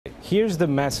Here's the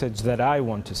message that I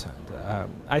want to send.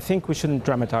 I think we shouldn't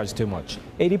dramatize too much.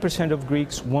 80% of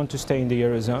Greeks want to stay in the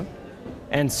Eurozone,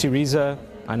 and Syriza,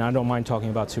 and I don't mind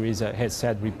talking about Syriza, has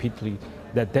said repeatedly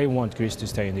that they want Greece to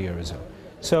stay in the Eurozone.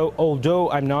 So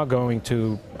although I'm not going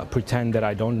to pretend that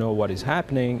I don't know what is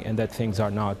happening and that things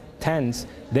are not tense,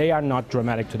 they are not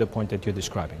dramatic to the point that you're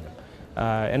describing them.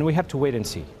 And we have to wait and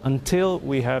see. Until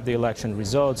we have the election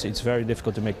results, it's very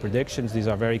difficult to make predictions. These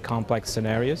are very complex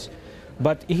scenarios.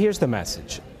 But here's the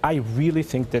message. I really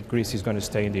think that Greece is going to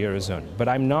stay in the Eurozone. But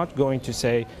I'm not going to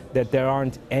say that there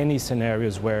aren't any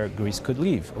scenarios where Greece could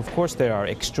leave. Of course, there are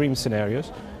extreme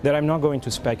scenarios that I'm not going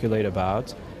to speculate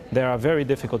about. They are very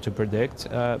difficult to predict.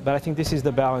 But I think this is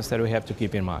the balance that we have to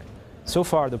keep in mind. So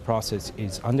far, the process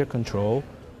is under control.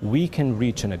 We can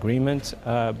reach an agreement,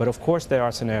 but of course there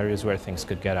are scenarios where things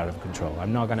could get out of control.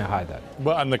 I'm not going to hide that.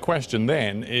 Well, and the question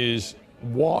then is,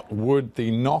 what would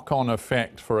the knock-on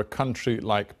effect for a country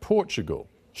like Portugal,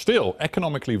 still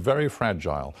economically very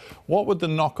fragile, what would the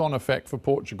knock-on effect for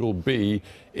Portugal be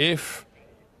if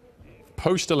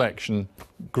post-election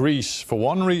Greece, for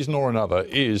one reason or another,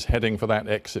 is heading for that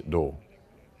exit door?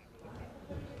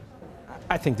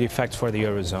 I think the effects for the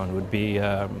Eurozone would be,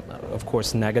 of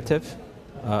course, negative.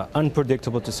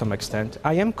 Unpredictable to some extent.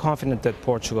 I am confident that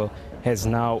Portugal has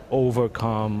now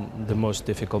overcome the most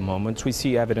difficult moments. We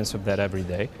see evidence of that every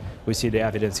day. We see the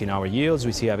evidence in our yields.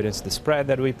 We see evidence in the spread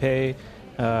that we pay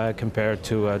compared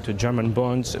to German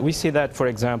bonds. We see that, for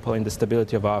example, in the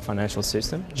stability of our financial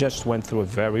system. Just went through a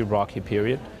very rocky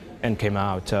period and came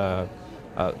out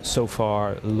so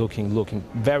far looking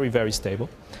very, very stable.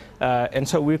 And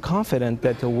so we're confident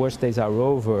that the worst days are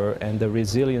over and the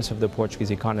resilience of the Portuguese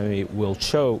economy will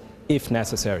show if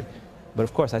necessary. But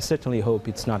of course, I certainly hope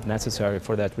it's not necessary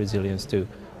for that resilience to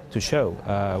show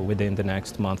within the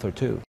next month or two.